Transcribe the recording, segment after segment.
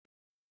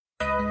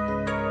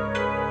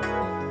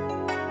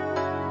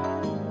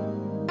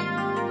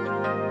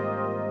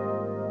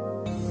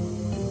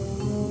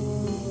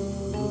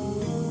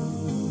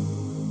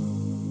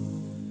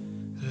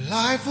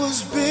Life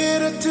was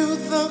bitter to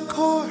the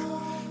core.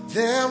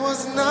 There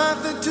was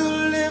nothing to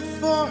live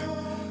for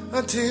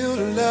until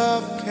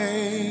love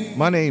came.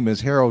 My name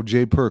is Harold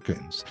J.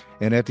 Perkins,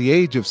 and at the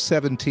age of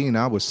 17,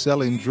 I was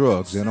selling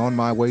drugs and on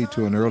my way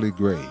to an early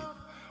grave.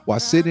 While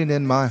sitting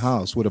in my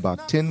house with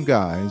about 10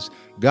 guys,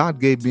 God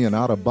gave me an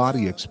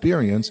out-of-body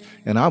experience,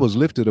 and I was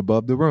lifted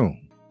above the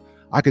room.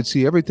 I could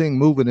see everything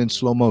moving in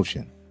slow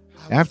motion.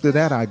 After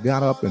that, I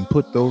got up and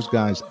put those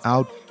guys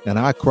out, and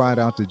I cried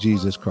out to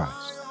Jesus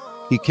Christ.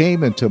 He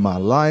came into my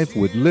life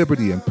with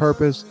liberty and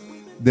purpose.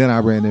 Then I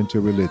ran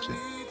into religion.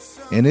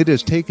 And it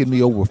has taken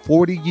me over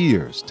 40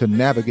 years to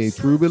navigate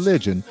through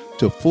religion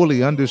to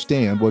fully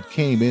understand what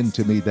came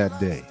into me that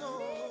day.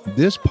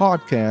 This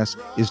podcast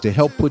is to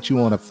help put you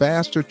on a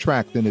faster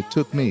track than it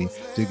took me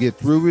to get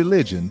through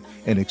religion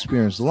and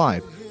experience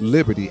life,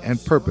 liberty,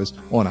 and purpose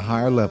on a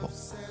higher level.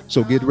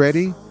 So get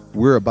ready.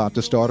 We're about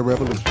to start a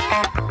revolution.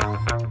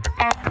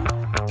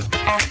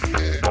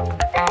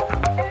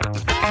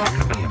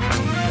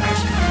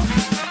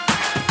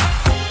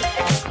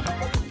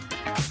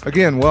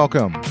 Again,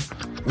 welcome.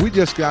 We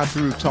just got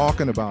through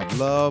talking about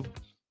love,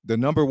 the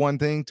number one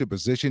thing to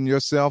position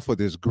yourself for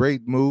this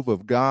great move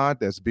of God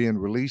that's being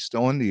released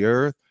on the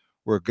earth,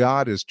 where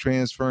God is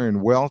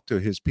transferring wealth to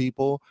his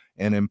people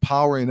and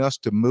empowering us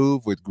to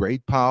move with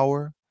great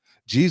power.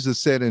 Jesus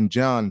said in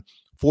John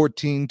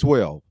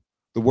 14:12,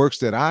 "The works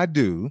that I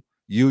do,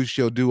 you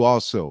shall do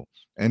also,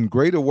 and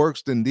greater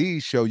works than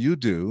these shall you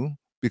do,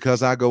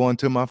 because I go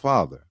unto my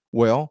Father."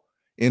 Well,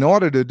 in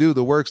order to do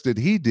the works that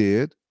he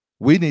did,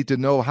 we need to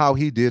know how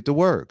he did the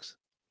works.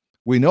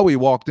 We know he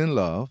walked in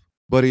love,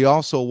 but he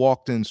also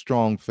walked in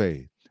strong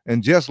faith.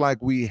 And just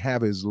like we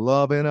have his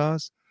love in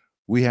us,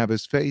 we have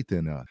his faith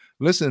in us.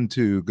 Listen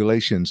to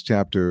Galatians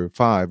chapter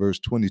 5, verse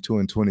 22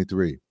 and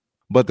 23.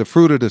 "But the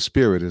fruit of the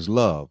Spirit is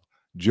love,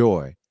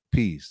 joy,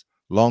 peace,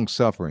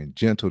 long-suffering,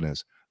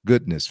 gentleness,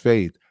 goodness,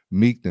 faith,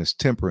 meekness,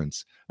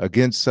 temperance.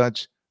 Against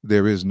such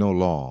there is no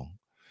law."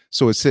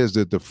 So it says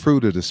that the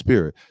fruit of the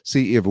Spirit.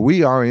 See, if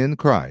we are in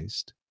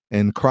Christ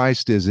and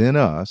Christ is in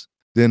us,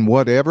 then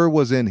whatever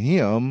was in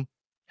him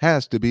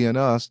has to be in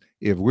us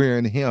if we're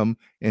in him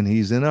and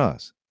he's in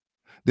us.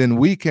 Then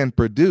we can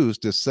produce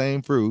the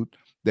same fruit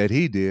that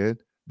he did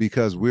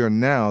because we're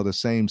now the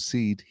same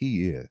seed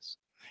he is.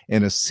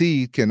 And a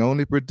seed can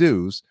only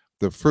produce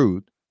the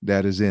fruit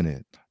that is in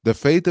it. The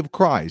faith of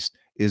Christ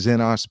is in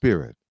our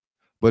spirit,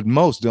 but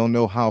most don't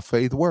know how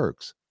faith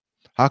works.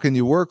 How can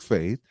you work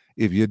faith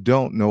if you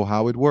don't know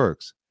how it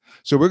works?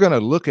 So we're going to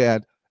look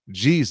at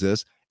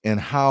Jesus and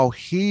how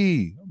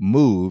he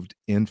moved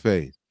in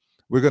faith.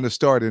 We're going to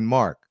start in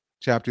Mark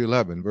chapter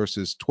 11,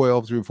 verses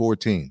 12 through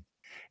 14.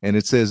 And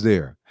it says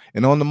there,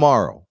 "And on the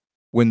morrow,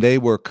 when they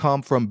were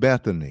come from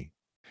Bethany,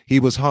 he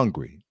was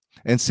hungry.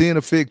 And seeing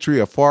a fig tree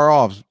afar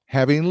off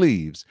having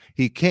leaves,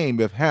 he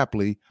came if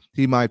haply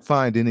he might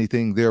find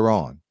anything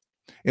thereon.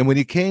 And when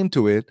he came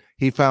to it,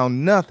 he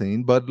found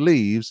nothing but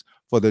leaves,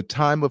 for the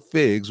time of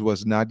figs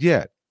was not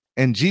yet.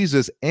 And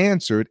Jesus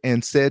answered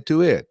and said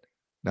to it,"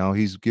 now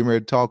he's getting ready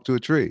to talk to a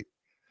tree.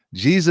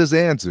 Jesus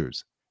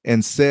answers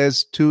and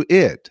says to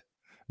it,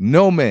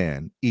 "No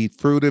man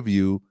eat fruit of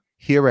you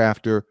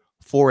hereafter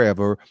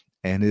forever."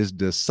 And his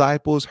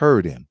disciples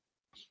heard him.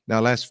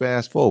 Now let's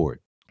fast forward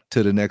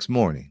to the next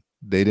morning.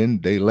 They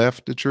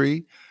left the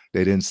tree.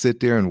 They didn't sit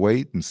there and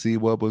wait and see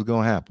what was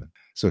going to happen.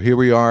 So here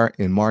we are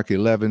in Mark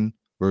 11,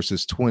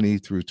 verses 20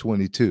 through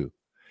 22.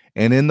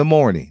 "And in the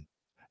morning,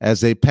 as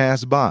they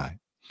passed by,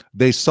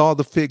 they saw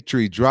the fig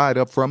tree dried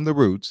up from the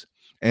roots.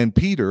 And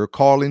Peter,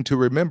 calling to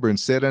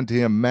remembrance, said unto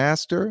him,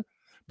 Master,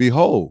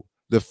 behold,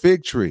 the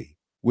fig tree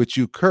which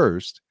you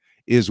cursed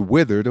is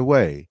withered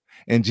away.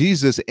 And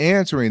Jesus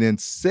answering and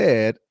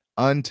said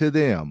unto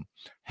them,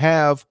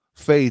 Have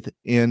faith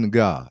in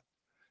God."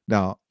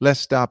 Now, let's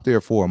stop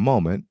there for a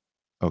moment,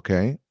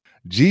 okay?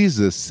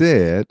 Jesus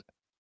said,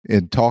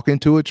 in talking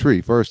to a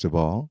tree, first of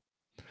all,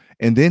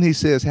 and then he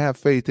says, have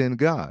faith in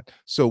God.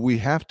 So we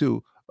have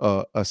to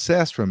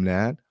assess from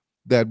that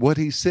what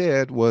he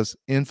said was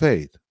in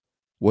faith.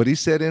 What he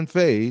said in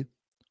faith,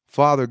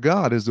 Father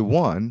God is the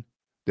one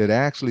that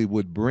actually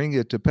would bring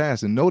it to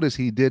pass. And notice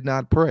he did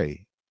not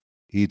pray.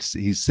 He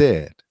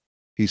said,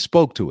 he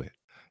spoke to it.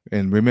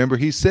 And remember,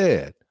 he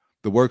said,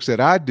 "The works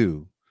that I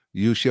do,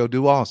 you shall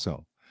do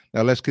also."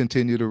 Now let's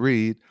continue to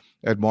read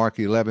at Mark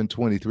 11,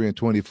 23 and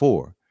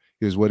 24.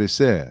 Here's what it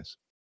says.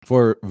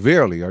 "For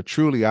verily or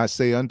truly I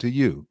say unto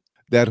you,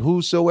 that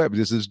whosoever,"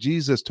 this is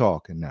Jesus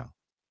talking now,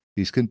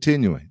 he's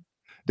continuing,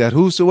 "that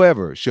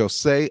whosoever shall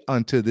say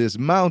unto this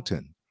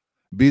mountain,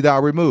 Be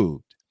thou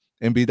removed,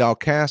 and be thou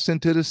cast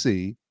into the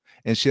sea,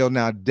 and shall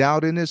not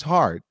doubt in his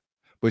heart,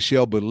 but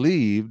shall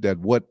believe that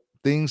what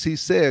things he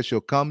says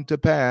shall come to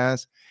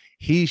pass,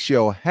 he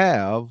shall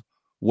have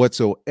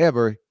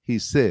whatsoever he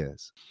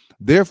says.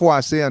 Therefore I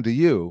say unto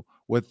you,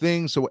 what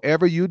things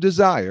soever you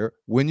desire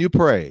when you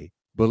pray,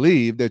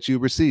 believe that you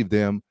receive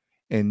them,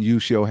 and you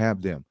shall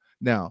have them."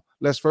 Now,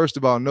 let's first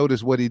of all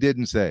notice what he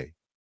didn't say.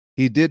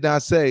 He did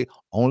not say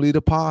only the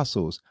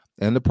apostles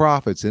and the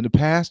prophets and the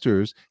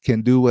pastors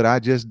can do what I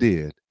just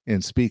did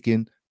in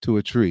speaking to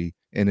a tree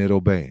and it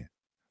obeying.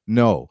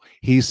 No,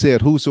 he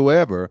said,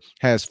 whosoever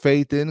has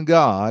faith in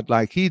God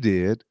like he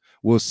did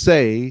will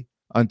say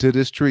unto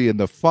this tree, and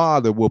the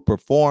Father will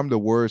perform the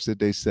words that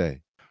they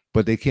say.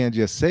 But they can't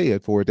just say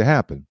it for it to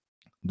happen.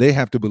 They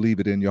have to believe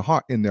it in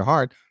their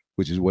heart,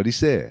 which is what he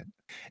said.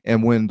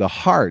 And when the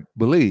heart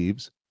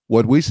believes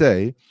what we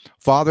say,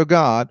 Father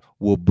God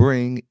will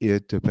bring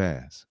it to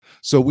pass.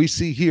 So we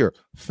see here,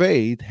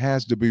 faith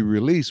has to be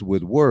released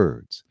with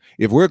words.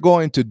 If we're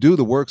going to do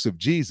the works of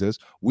Jesus,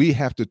 we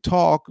have to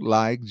talk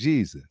like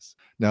Jesus.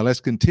 Now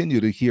let's continue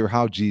to hear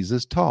how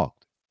Jesus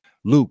talked.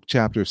 Luke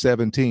chapter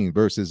 17,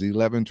 verses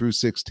 11 through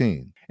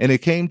 16. And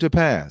it came to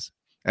pass,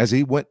 as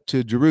he went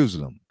to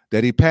Jerusalem,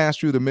 that he passed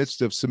through the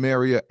midst of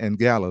Samaria and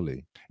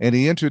Galilee. And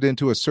he entered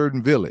into a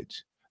certain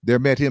village. There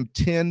met him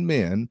 10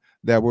 men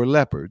that were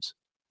leopards,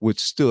 which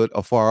stood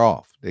afar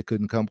off. They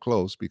couldn't come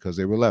close because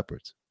they were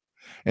leopards.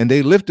 And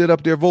they lifted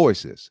up their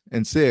voices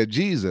and said,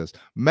 Jesus,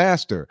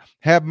 Master,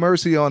 have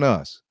mercy on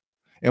us.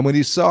 And when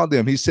he saw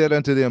them, he said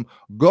unto them,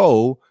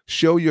 Go,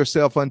 show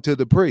yourself unto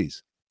the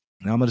priest.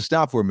 Now I'm going to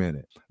stop for a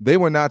minute. They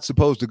were not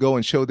supposed to go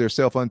and show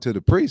themselves unto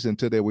the priest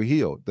until they were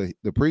healed.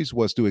 The priest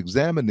was to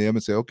examine them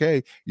and say,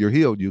 okay, you're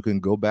healed. You can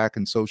go back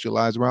and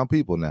socialize around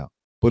people now.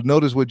 But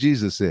notice what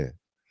Jesus said.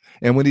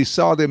 And when he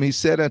saw them, he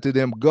said unto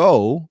them,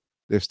 Go,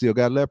 they've still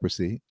got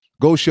leprosy,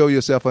 go show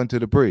yourself unto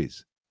the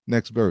priest.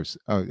 Next verse,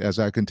 as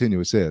I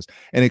continue, it says,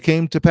 and it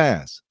came to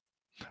pass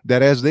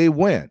that as they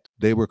went,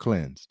 they were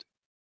cleansed.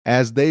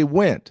 As they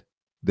went,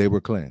 they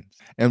were cleansed.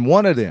 And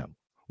one of them,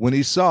 when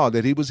he saw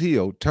that he was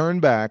healed,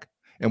 turned back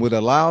and with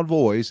a loud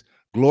voice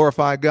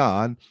glorified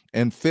God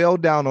and fell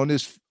down on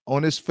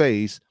his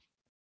face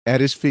at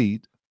his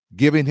feet,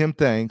 giving him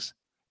thanks,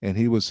 and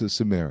he was a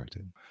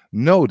Samaritan.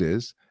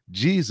 Notice,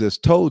 Jesus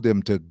told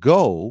them to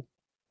go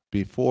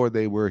before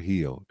they were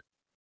healed.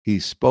 He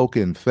spoke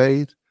in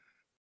faith,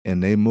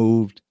 and they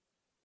moved,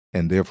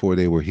 and therefore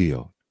they were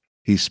healed.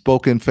 He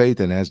spoke in faith,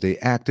 and as they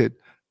acted,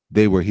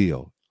 they were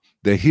healed.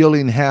 The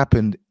healing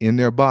happened in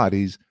their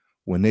bodies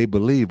when they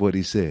believed what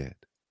he said.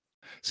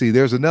 See,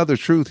 there's another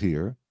truth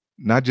here,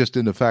 not just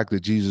in the fact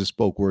that Jesus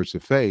spoke words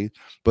of faith,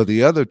 but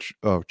the other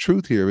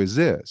truth here is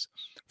this.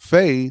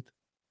 Faith,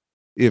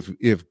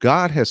 if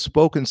God has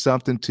spoken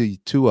something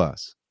to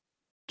us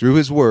through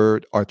his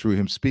word or through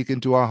him speaking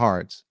to our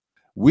hearts,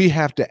 we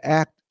have to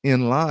act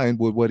in line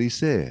with what he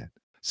said.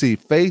 See,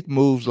 faith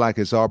moves like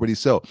it's already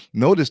so.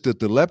 Notice that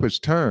the lepers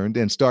turned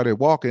and started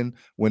walking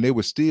when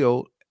they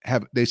still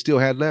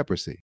had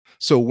leprosy.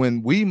 So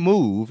when we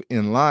move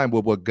in line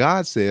with what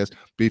God says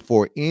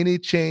before any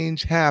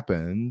change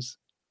happens,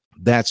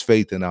 that's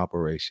faith in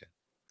operation.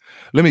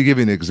 Let me give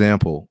you an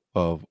example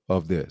of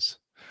this.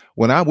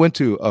 When I went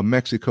to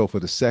Mexico for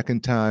the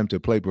second time to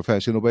play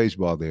professional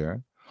baseball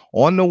there,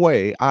 on the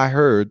way, I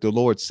heard the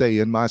Lord say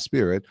in my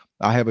spirit,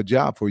 I have a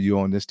job for you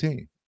on this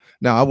team.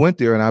 Now, I went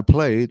there and I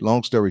played.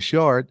 Long story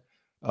short,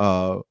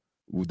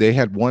 they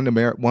had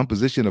one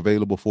position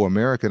available for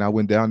American. I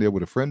went down there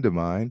with a friend of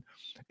mine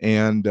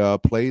and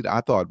played.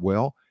 I thought,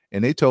 well,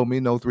 and they told me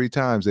no 3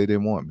 times they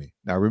didn't want me.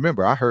 Now,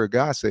 remember, I heard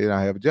God say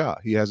I have a job.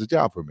 He has a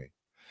job for me.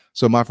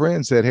 So my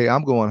friend said, hey,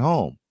 I'm going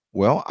home.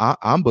 Well,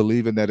 I'm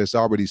believing that it's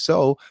already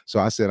so. So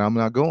I said, I'm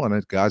not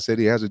going. God said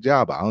he has a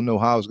job. I don't know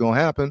how it's going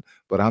to happen,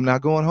 but I'm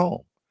not going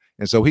home.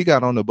 And so he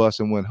got on the bus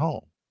and went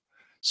home.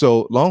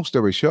 So long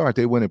story short,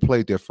 they went and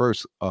played their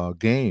first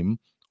game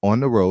on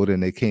the road,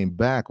 and they came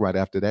back right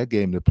after that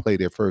game to play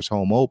their first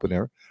home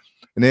opener.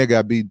 And they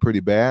got beaten pretty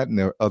bad, and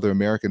their other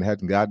American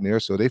hadn't gotten there,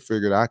 so they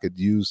figured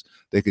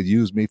they could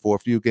use me for a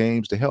few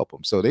games to help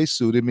them. So they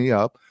suited me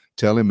up,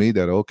 telling me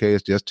that, okay,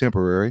 it's just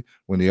temporary.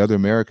 When the other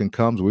American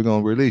comes, we're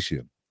going to release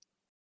you.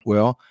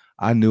 Well,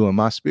 I knew in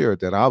my spirit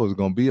that I was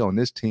going to be on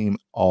this team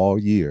all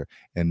year,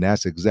 and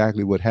that's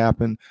exactly what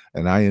happened,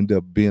 and I ended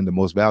up being the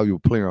most valuable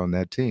player on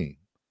that team,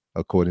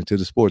 according to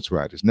the sports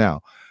writers.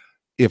 Now,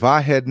 if I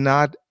had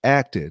not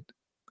acted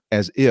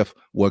as if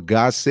what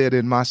God said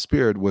in my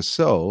spirit was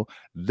so,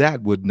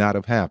 that would not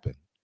have happened.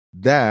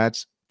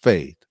 That's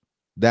faith.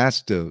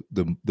 That's the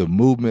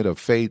movement of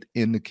faith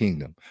in the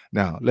kingdom.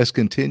 Now, let's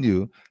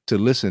continue to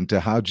listen to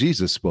how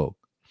Jesus spoke.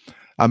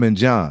 I'm in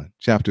John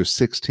chapter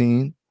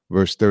 16,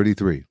 verse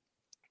 33.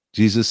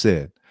 Jesus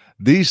said,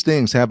 these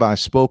things have I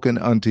spoken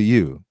unto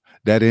you,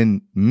 that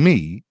in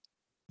me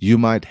you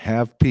might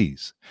have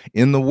peace.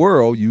 In the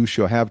world you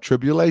shall have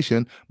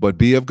tribulation, but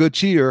be of good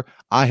cheer.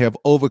 I have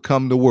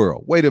overcome the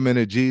world. Wait a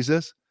minute,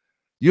 Jesus.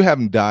 You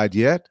haven't died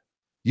yet.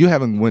 You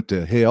haven't went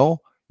to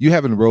hell. You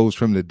haven't rose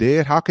from the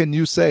dead. How can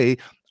you say,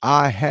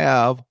 I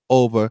have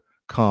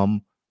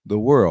overcome the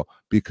world?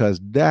 Because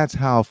that's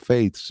how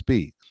faith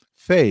speaks.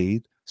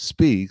 Faith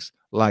speaks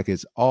like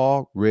it's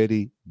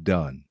already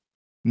done.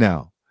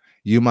 Now,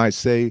 you might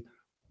say,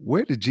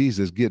 where did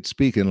Jesus get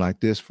speaking like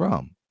this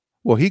from?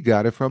 Well, he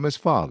got it from his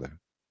father.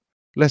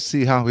 Let's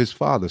see how his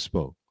father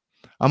spoke.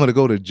 I'm going to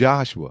go to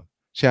Joshua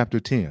chapter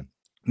 10.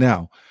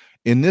 Now,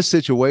 in this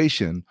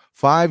situation,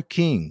 5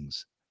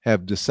 kings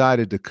have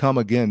decided to come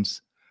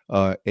against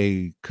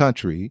a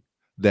country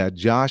that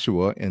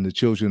Joshua and the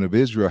children of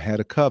Israel had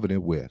a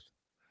covenant with.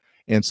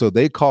 And so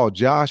they called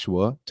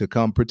Joshua to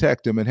come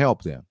protect them and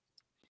help them.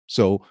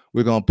 So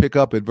we're going to pick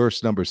up at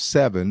verse number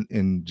 7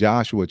 in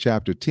Joshua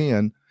chapter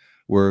 10,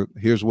 where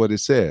here's what it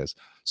says.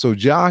 So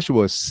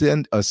Joshua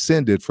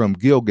ascended from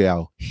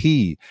Gilgal,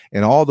 he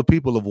and all the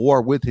people of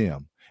war with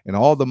him, and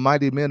all the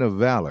mighty men of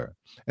valor.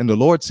 And the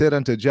Lord said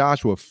unto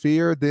Joshua,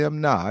 fear them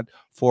not,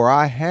 for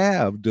I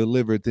have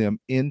delivered them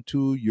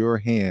into your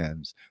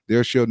hands.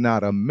 There shall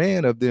not a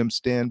man of them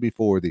stand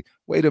before thee.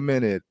 Wait a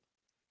minute.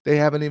 They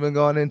haven't even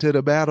gone into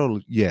the battle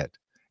yet.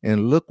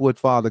 And look what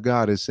Father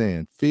God is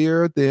saying.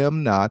 Fear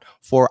them not,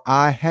 for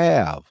I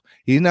have.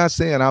 He's not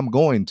saying I'm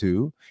going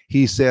to.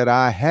 He said,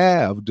 I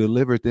have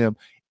delivered them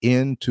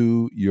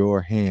into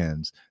your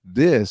hands.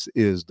 This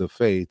is the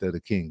faith of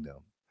the kingdom.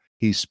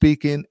 He's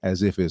speaking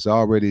as if it's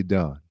already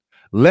done.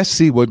 Let's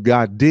see what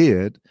God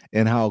did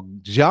and how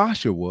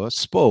Joshua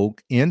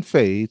spoke in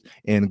faith,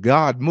 and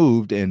God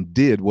moved and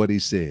did what he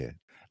said.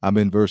 I'm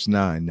in verse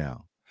 9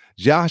 now.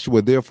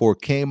 Joshua therefore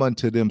came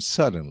unto them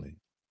suddenly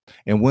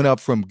and went up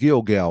from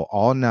Gilgal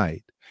all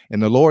night.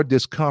 And the Lord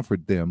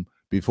discomfited them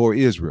before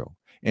Israel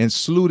and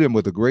slew them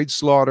with a great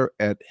slaughter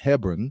at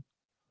Hebron,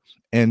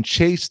 and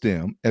chased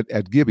them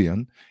at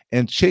Gibeon,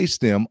 and chased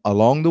them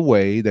along the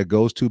way that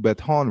goes to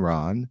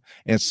Beth-horon,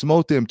 and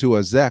smote them to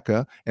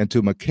Azekah and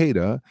to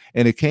Makkedah.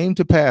 And it came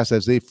to pass,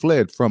 as they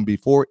fled from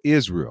before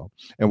Israel,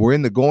 and were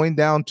in the going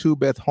down to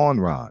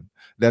Beth-horon,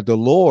 that the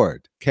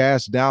Lord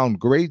cast down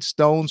great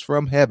stones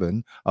from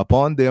heaven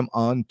upon them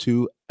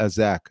unto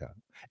Azekah,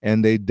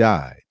 and they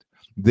died.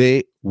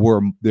 There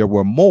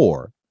were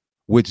more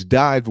which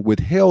died with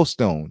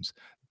hailstones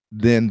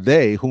than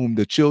they whom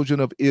the children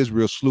of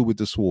Israel slew with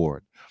the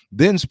sword.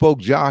 Then spoke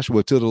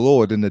Joshua to the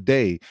Lord in the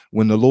day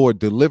when the Lord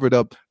delivered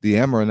up the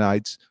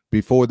Amorites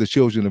before the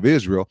children of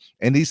Israel.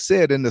 And he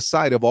said in the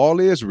sight of all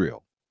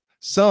Israel,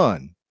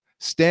 Sun,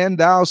 stand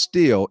thou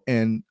still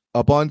and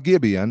upon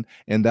Gibeon,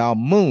 and thou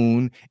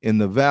moon in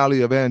the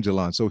valley of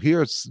Ajalon. So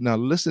now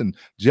listen,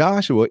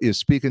 Joshua is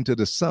speaking to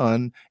the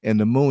sun and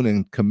the moon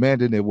and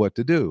commanding it what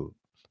to do.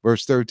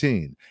 Verse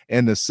 13,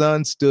 and the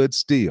sun stood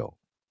still,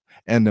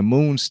 and the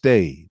moon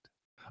stayed,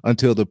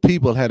 until the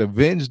people had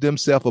avenged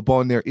themselves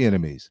upon their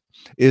enemies.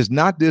 Is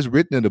not this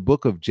written in the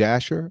book of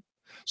Jasher?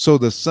 So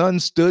the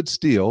sun stood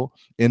still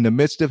in the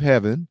midst of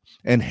heaven,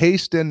 and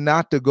hastened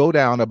not to go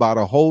down about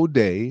a whole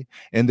day.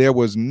 And there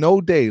was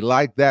no day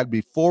like that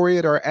before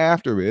it or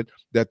after it,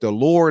 that the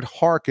Lord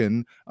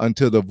hearkened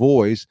unto the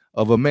voice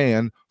of a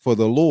man, for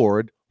the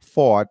Lord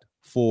fought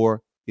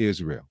for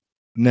Israel.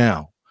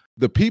 Now,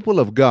 the people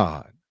of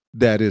God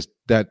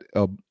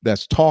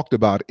that's talked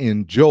about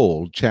in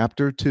Joel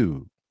chapter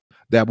 2,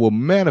 that will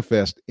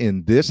manifest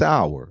in this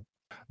hour,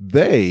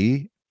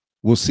 they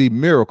will see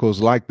miracles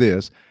like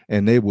this,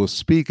 and they will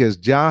speak as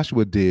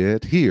Joshua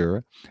did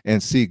here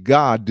and see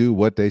God do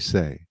what they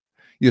say.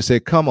 You say,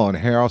 come on,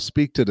 Harold,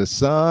 speak to the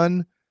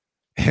sun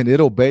and it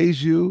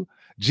obeys you.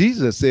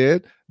 Jesus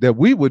said that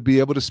we would be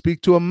able to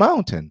speak to a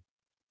mountain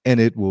and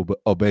it will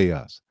obey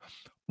us.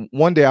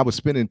 One day I was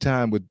spending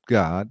time with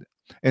God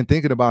and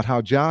thinking about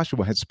how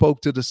Joshua had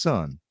spoke to the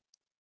sun.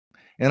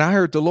 And I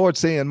heard the Lord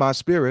say in my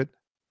spirit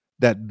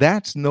that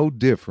that's no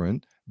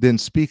different than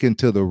speaking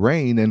to the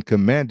rain and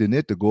commanding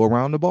it to go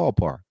around the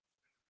ballpark.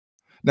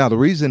 Now, the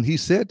reason he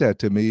said that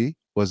to me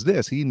was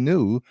this. He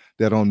knew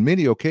that on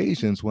many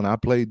occasions when I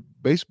played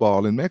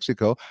baseball in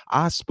Mexico,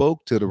 I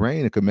spoke to the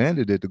rain and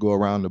commanded it to go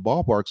around the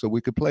ballpark so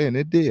we could play, and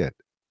it did.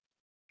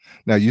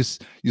 Now, you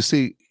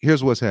see,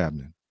 here's what's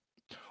happening.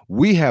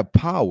 We have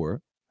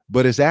power,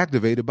 but it's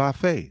activated by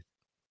faith.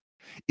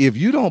 If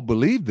you don't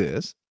believe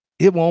this,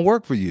 it won't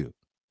work for you.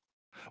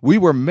 We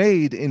were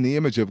made in the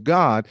image of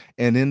God,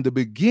 and in the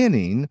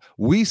beginning,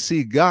 we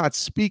see God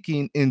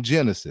speaking in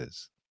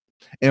Genesis.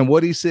 And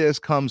what he says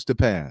comes to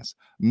pass.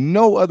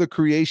 No other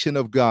creation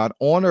of God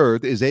on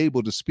earth is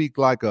able to speak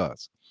like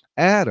us.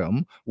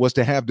 Adam was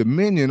to have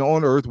dominion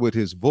on earth with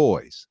his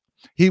voice.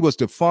 He was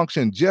to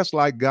function just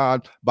like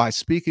God by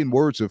speaking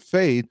words of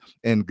faith,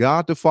 and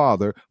God the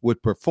Father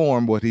would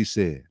perform what he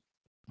said.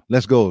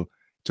 Let's go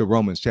to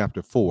Romans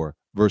chapter 4,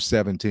 verse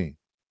 17.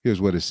 Here's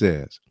what it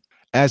says.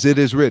 As it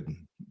is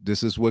written,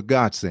 this is what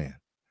God's saying.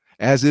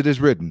 As it is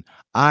written,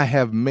 I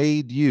have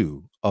made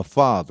you a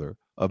father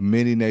of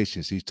many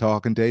nations. He's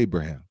talking to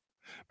Abraham.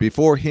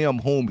 Before him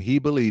whom he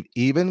believed,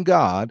 even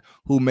God,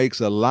 who makes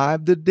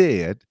alive the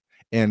dead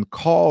and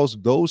calls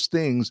those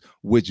things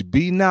which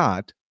be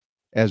not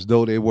as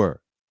though they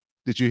were.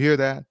 Did you hear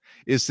that?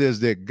 It says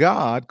that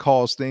God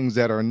calls things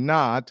that are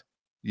not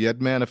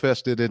yet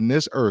manifested in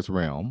this earth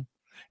realm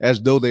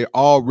as though they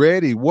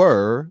already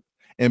were.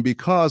 And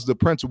because the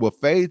principle of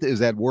faith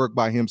is at work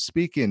by him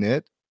speaking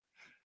it,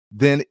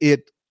 then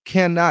it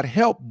cannot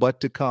help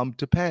but to come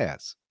to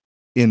pass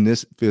in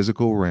this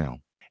physical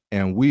realm.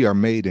 And we are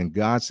made in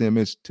God's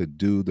image to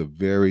do the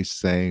very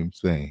same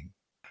thing.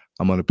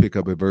 I'm going to pick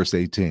up at verse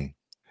 18.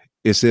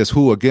 It says,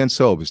 who against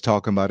hope, is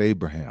talking about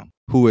Abraham,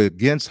 who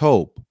against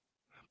hope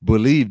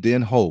believed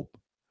in hope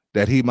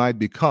that he might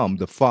become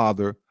the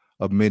father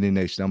of many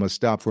nations. I'm going to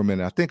stop for a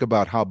minute. I think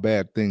about how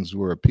bad things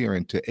were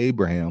appearing to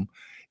Abraham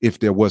if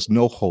there was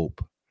no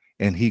hope,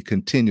 and he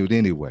continued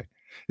anyway.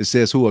 It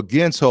says, who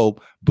against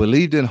hope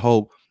believed in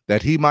hope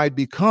that he might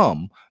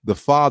become the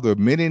father of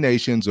many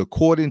nations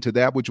according to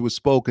that which was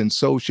spoken,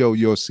 so shall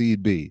your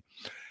seed be.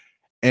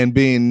 And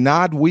being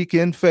not weak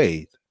in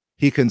faith,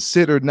 he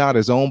considered not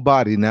his own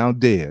body now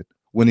dead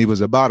when he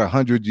was about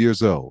 100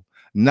 years old,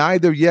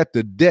 neither yet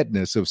the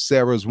deadness of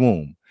Sarah's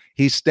womb.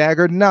 He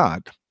staggered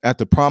not at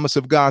the promise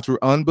of God through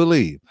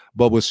unbelief,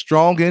 but was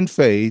strong in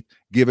faith,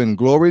 giving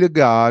glory to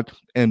God,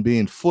 and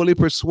being fully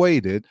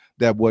persuaded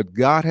that what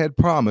God had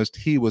promised,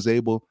 he was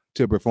able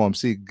to perform.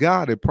 See,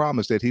 God had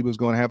promised that he was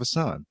going to have a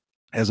son.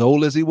 As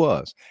old as he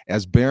was,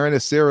 as barren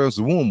as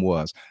Sarah's womb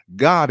was,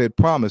 God had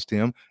promised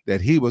him that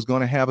he was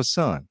going to have a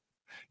son.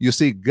 You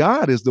see,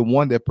 God is the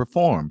one that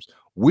performs.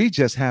 We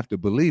just have to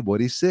believe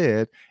what he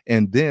said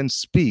and then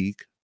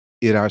speak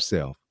it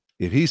ourselves.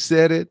 If he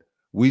said it,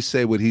 we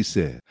say what he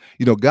said.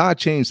 You know, God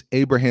changed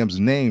Abraham's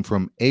name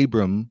from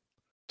Abram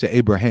to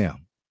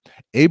Abraham.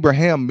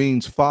 Abraham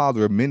means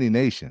father of many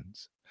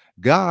nations.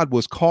 God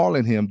was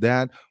calling him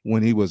that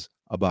when he was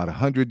about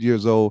 100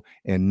 years old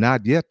and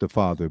not yet the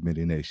father of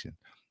many nations.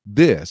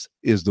 This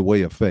is the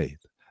way of faith.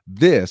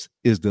 This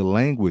is the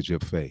language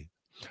of faith.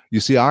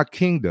 You see, our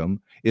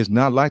kingdom is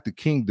not like the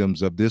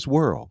kingdoms of this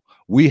world.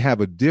 We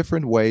have a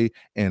different way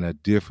and a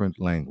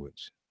different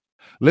language.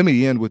 Let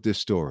me end with this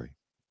story.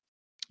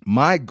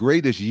 My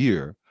greatest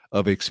year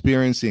of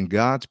experiencing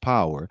God's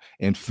power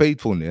and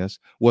faithfulness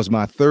was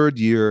my third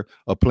year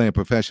of playing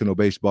professional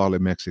baseball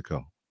in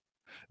Mexico.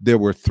 There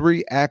were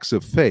 3 acts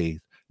of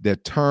faith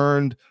that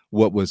turned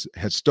what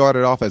had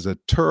started off as a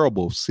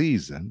terrible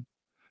season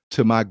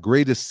to my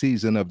greatest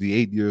season of the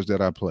 8 years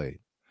that I played.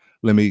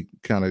 Let me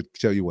kind of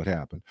tell you what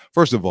happened.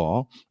 First of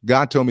all,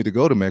 God told me to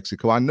go to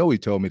Mexico. I know he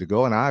told me to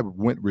go, and I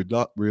went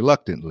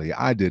reluctantly.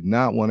 I did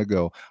not want to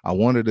go. I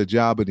wanted a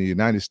job in the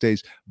United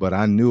States, but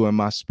I knew in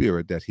my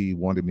spirit that he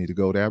wanted me to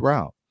go that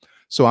route.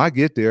 So I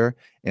get there,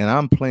 and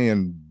I'm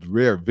playing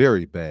very,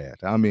 very bad.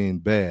 I mean,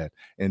 bad.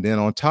 And then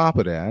on top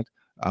of that,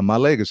 my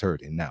leg is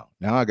hurting now.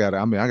 Now I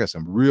got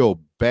some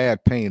real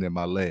bad pain in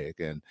my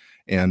leg,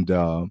 and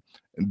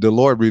the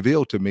Lord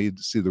revealed to me,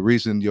 see, the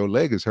reason your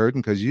leg is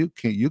hurting because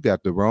you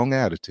got the wrong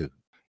attitude.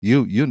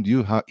 You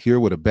here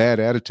with a bad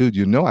attitude.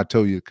 You know I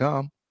told you to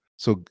come,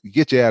 so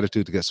get your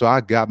attitude together. So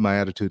I got my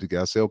attitude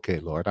together. I said, okay,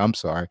 Lord, I'm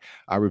sorry.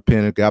 I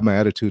repented, got my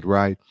attitude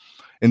right,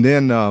 and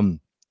then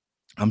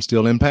I'm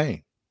still in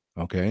pain.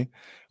 Okay.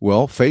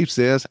 Well, faith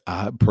says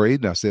I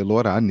prayed and I said,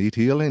 Lord, I need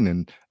healing,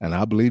 and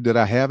I believe that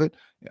I have it.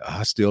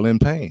 I'm still in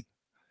pain.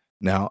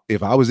 Now,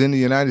 if I was in the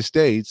United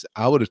States,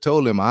 I would have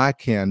told him I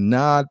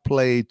cannot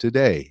play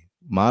today.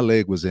 My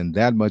leg was in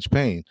that much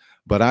pain.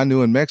 But I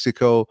knew in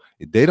Mexico,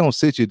 they don't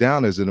sit you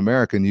down as an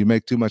American. You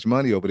make too much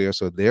money over there,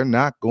 so they're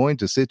not going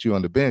to sit you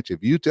on the bench.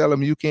 If you tell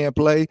them you can't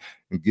play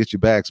and get your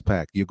bags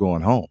packed, you're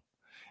going home.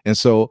 And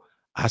so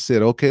I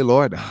said, okay,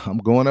 Lord, I'm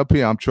going up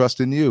here. I'm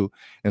trusting you.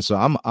 And so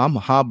I'm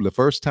hobbling. The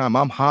first time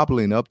I'm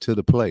hobbling up to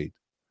the plate.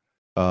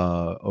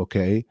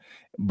 Okay.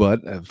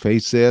 But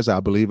faith says, I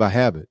believe I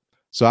have it.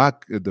 So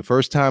the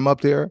first time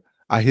up there,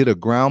 I hit a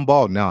ground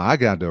ball. Now I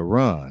got to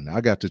run.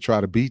 I got to try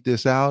to beat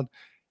this out.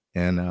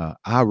 And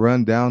I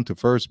run down to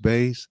first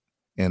base,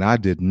 and I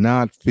did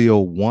not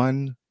feel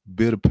one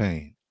bit of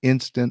pain.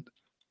 Instant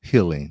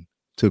healing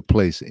took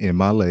place in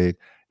my leg,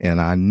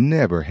 and I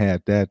never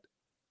had that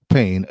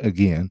pain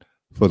again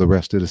for the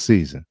rest of the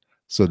season.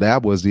 So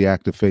that was the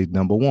act of faith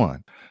number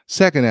 1.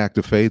 Second act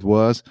of faith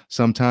was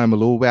sometime a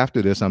little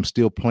after this, I'm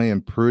still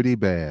playing pretty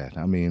bad.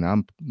 I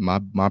mean,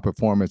 my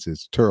performance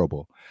is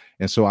terrible.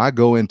 And so I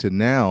go into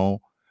now,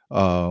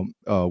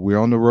 we're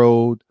on the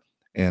road,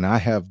 and I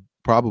have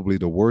probably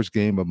the worst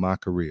game of my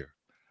career.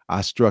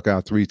 I struck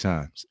out 3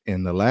 times.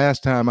 And the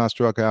last time I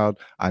struck out,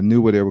 I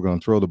knew where they were going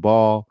to throw the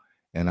ball,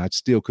 and I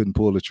still couldn't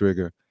pull the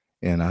trigger,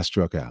 and I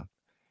struck out.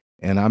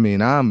 And I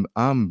mean, I'm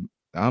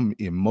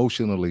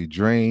emotionally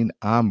drained.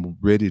 I'm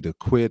ready to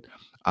quit.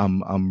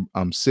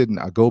 I'm sitting.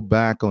 I go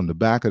back on the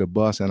back of the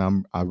bus,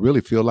 and I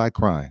really feel like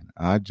crying.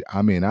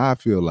 I mean, I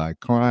feel like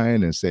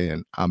crying and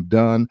saying, I'm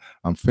done.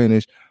 I'm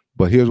finished.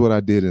 But here's what I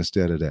did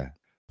instead of that.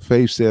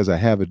 Faith says I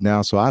have it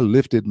now. So I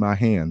lifted my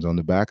hands on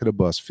the back of the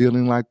bus,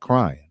 feeling like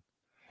crying.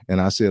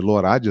 And I said,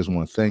 Lord, I just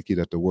want to thank you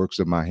that the works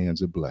of my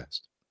hands are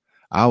blessed.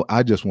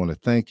 I just want to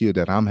thank you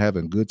that I'm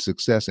having good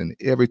success in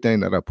everything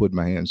that I put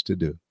my hands to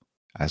do.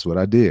 That's what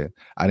I did.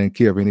 I didn't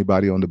care if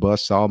anybody on the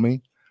bus saw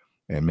me,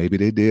 and maybe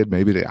they did,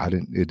 maybe I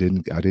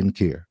didn't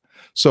care.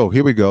 So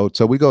here we go.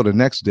 So we go the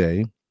next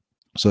day.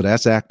 So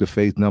that's act of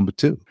faith number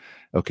 2.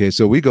 Okay,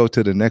 so we go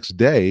to the next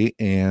day,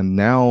 and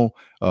now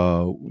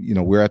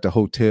we're at the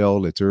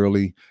hotel. It's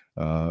early,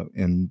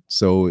 and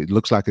so it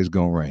looks like it's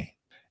gonna rain.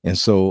 And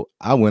so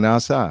I went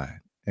outside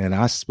and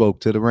I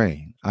spoke to the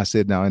rain. I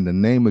said, now in the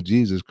name of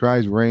Jesus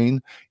Christ,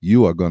 rain,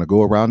 you are going to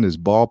go around this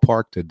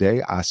ballpark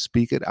today. I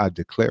speak it, I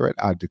declare it,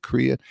 I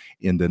decree it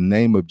in the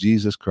name of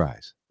Jesus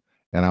Christ.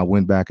 And I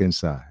went back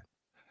inside.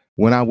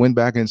 When I went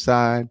back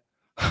inside,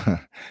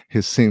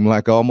 it seemed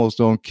like almost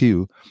on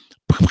cue.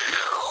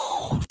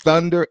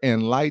 thunder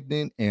and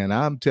lightning, and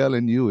I'm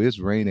telling you, it's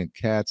raining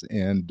cats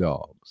and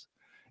dogs.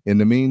 In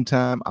the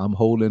meantime, I'm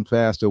holding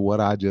fast to what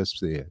I just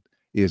said.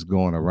 It's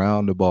going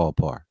around the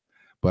ballpark.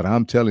 But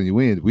I'm telling you,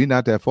 we're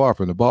not that far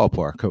from the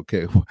ballpark,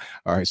 okay?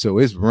 All right, so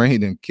it's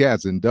raining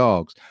cats and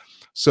dogs.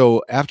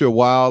 So after a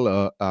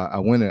while, I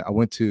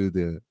went to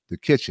the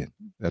kitchen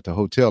at the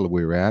hotel that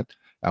we were at.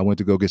 I went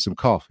to go get some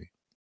coffee.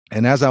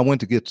 And as I went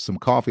to get some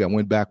coffee, I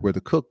went back where the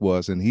cook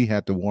was, and he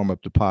had to warm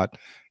up the pot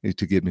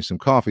to get me some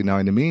coffee. Now,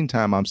 in the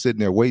meantime, I'm sitting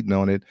there waiting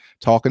on it,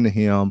 talking to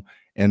him,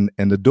 and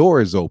the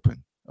door is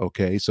open,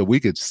 okay? So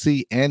we could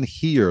see and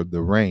hear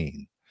the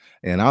rain.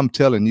 And I'm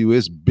telling you,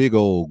 it's big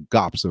old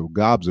gobs of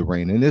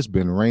rain, and it's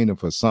been raining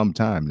for some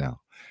time now.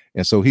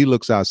 And so he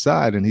looks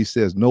outside, and he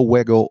says, "No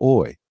juego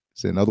hoy."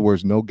 So in other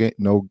words, no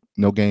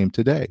game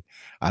today.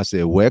 I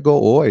said, "Juego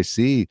hoy,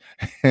 sí."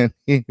 And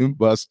he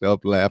bust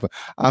up laughing.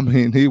 I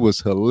mean, he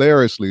was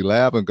hilariously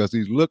laughing because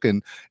he's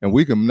looking, and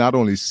we can not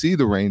only see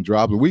the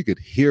raindrops, but we could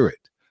hear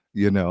it,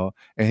 you know.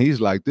 And he's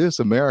like, "This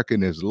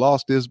American has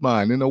lost his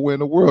mind. There's nowhere in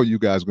the world you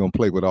guys going to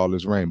play with all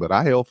this rain." But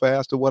I held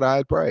fast to what I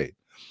had prayed.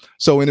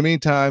 So in the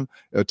meantime,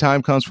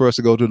 time comes for us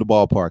to go to the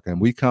ballpark, and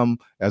we come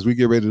as we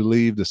get ready to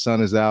leave. The sun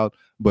is out,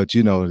 but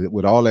you know,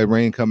 with all that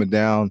rain coming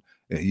down,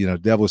 you know,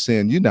 devil's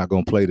saying, "You're not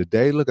going to play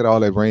today. Look at all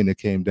that rain that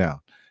came down."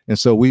 And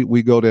so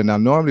we go there. Now,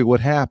 normally what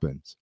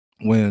happens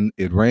when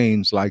it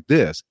rains like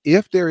this,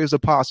 if there is a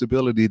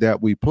possibility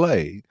that we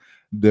play,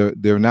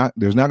 there's not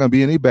going to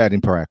be any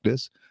batting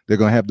practice. They're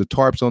going to have the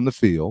tarps on the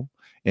field,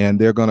 and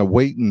they're going to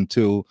wait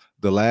until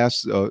the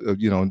last,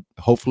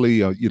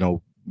 hopefully,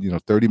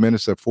 30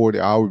 minutes or 40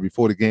 hours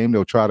before the game.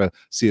 They'll try to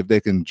see if they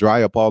can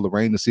dry up all the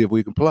rain to see if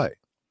we can play.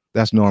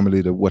 That's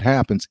normally what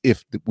happens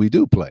if we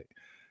do play.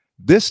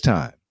 This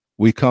time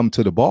we come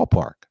to the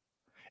ballpark,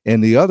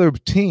 and the other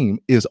team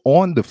is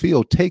on the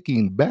field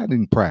taking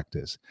batting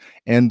practice,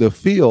 and the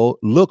field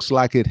looks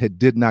like it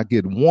did not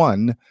get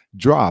one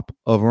drop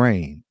of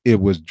rain.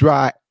 It was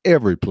dry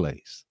every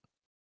place.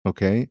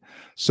 Okay,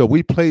 so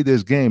we played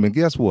this game, and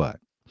guess what?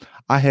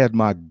 I had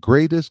my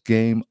greatest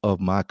game of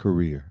my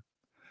career.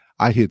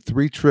 I hit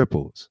 3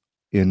 triples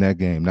in that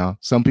game. Now,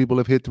 some people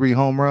have hit 3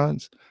 home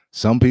runs.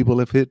 Some people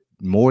have hit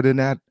more than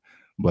that,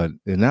 but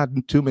there are not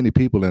too many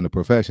people in a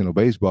professional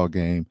baseball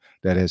game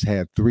that has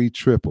had 3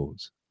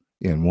 triples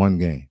in one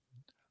game.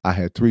 I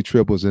had 3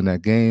 triples in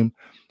that game.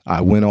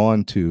 I went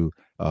on to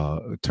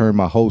turn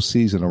my whole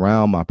season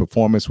around. My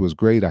performance was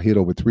great. I hit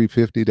over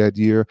 350 that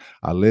year.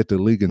 I led the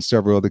league in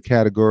several other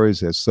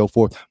categories and so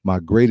forth. My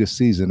greatest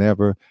season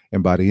ever.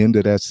 And by the end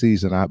of that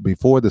season, a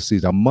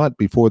month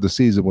before the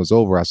season was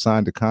over, I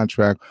signed a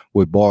contract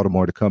with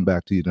Baltimore to come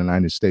back to the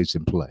United States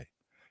and play.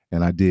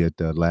 And I did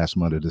the last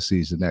month of the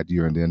season that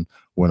year, and then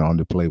went on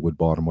to play with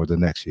Baltimore the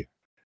next year.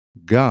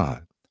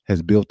 God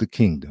has built the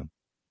kingdom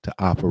to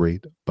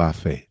operate by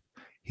faith.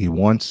 He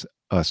wants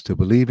us to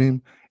believe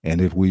him,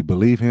 and if we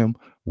believe him,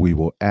 we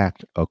will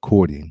act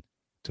according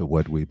to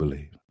what we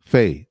believe.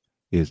 Faith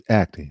is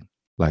acting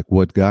like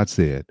what God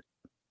said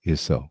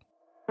is so.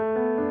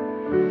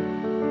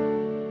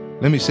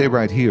 Let me say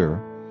right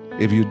here,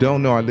 if you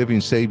don't know our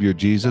living Savior,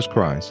 Jesus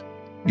Christ,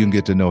 you can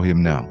get to know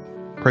him now.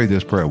 Pray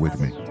this prayer with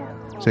me.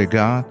 Say,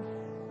 God,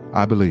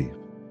 I believe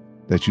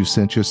that you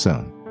sent your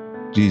son,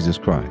 Jesus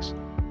Christ,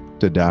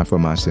 to die for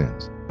my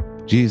sins.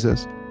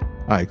 Jesus,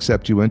 I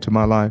accept you into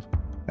my life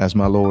as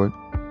my Lord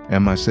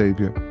and my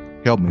Savior.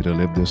 Help me to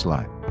live this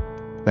life.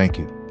 Thank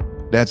you.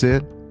 That's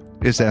it.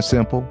 It's that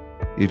simple.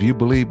 If you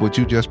believe what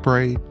you just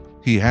prayed,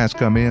 he has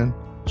come in.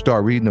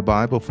 Start reading the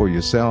Bible for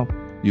yourself.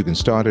 You can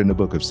start in the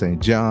book of St.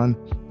 John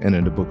and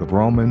in the book of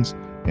Romans,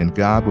 and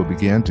God will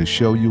begin to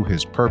show you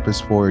his purpose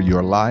for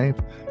your life,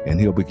 and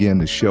he'll begin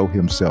to show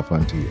himself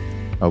unto you.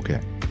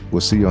 Okay,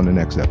 we'll see you on the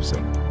next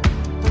episode.